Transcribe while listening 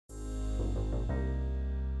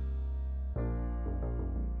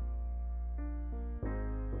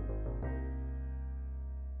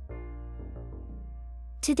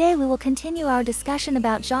Today we will continue our discussion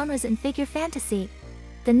about genres in figure fantasy.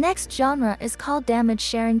 The next genre is called damage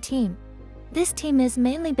sharing team. This team is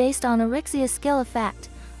mainly based on Erikzia's skill effect,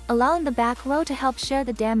 allowing the back row to help share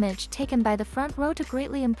the damage taken by the front row to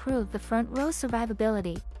greatly improve the front row's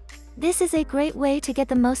survivability. This is a great way to get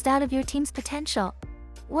the most out of your team's potential.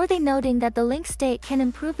 Worthy noting that the link state can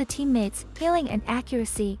improve the teammates' healing and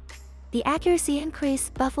accuracy. The accuracy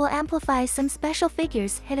increase buff will amplify some special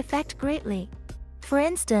figures' hit effect greatly. For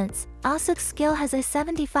instance, Osuke's skill has a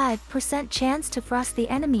 75% chance to frost the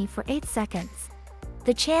enemy for 8 seconds.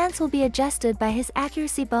 The chance will be adjusted by his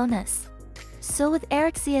accuracy bonus. So with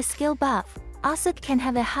Erikzia's skill buff, Osuke can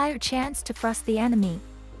have a higher chance to frost the enemy.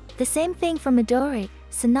 The same thing for Midori,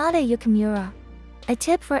 Sanada Yukimura. A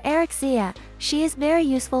tip for Erikzia, she is very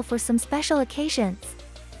useful for some special occasions.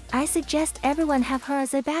 I suggest everyone have her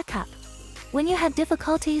as a backup. When you have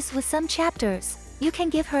difficulties with some chapters, you can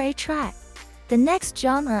give her a try. The next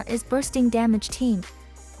genre is bursting damage team.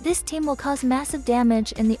 This team will cause massive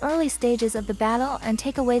damage in the early stages of the battle and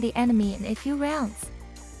take away the enemy in a few rounds.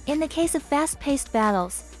 In the case of fast-paced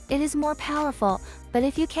battles, it is more powerful, but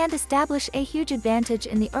if you can't establish a huge advantage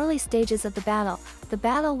in the early stages of the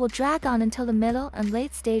battle will drag on until the middle and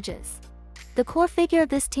late stages. The core figure of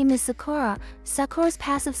this team is Sakura. Sakura's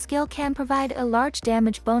passive skill can provide a large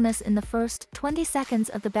damage bonus in the first 20 seconds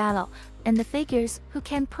of the battle, and the figures who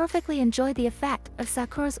can perfectly enjoy the effect of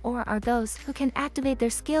Sakura's aura are those who can activate their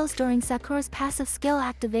skills during Sakura's passive skill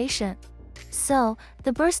activation. So,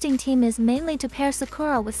 the bursting team is mainly to pair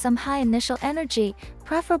Sakura with some high initial energy,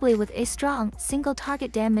 preferably with a strong, single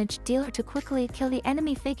target damage dealer to quickly kill the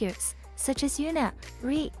enemy figures, such as Yuna,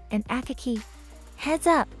 Ri, and Akaki. Heads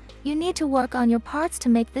up! You need to work on your parts to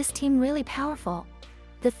make this team really powerful.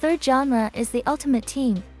 The third genre is the ultimate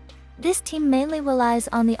team. This team mainly relies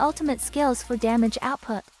on the ultimate skills for damage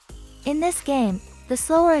output. In this game, the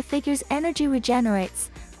slower a figure's energy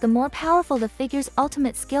regenerates, the more powerful the figure's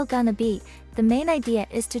ultimate skill gonna be. The main idea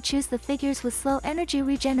is to choose the figures with slow energy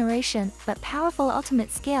regeneration but powerful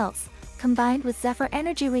ultimate skills, combined with Zephyr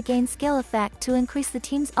energy regain skill effect to increase the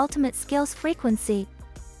team's ultimate skills frequency.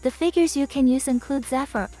 The figures you can use include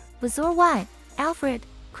Zephyr, Wazor Y, Alfred,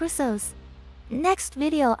 Crusoes. Next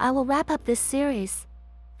video I will wrap up this series.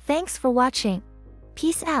 Thanks for watching.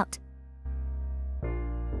 Peace out.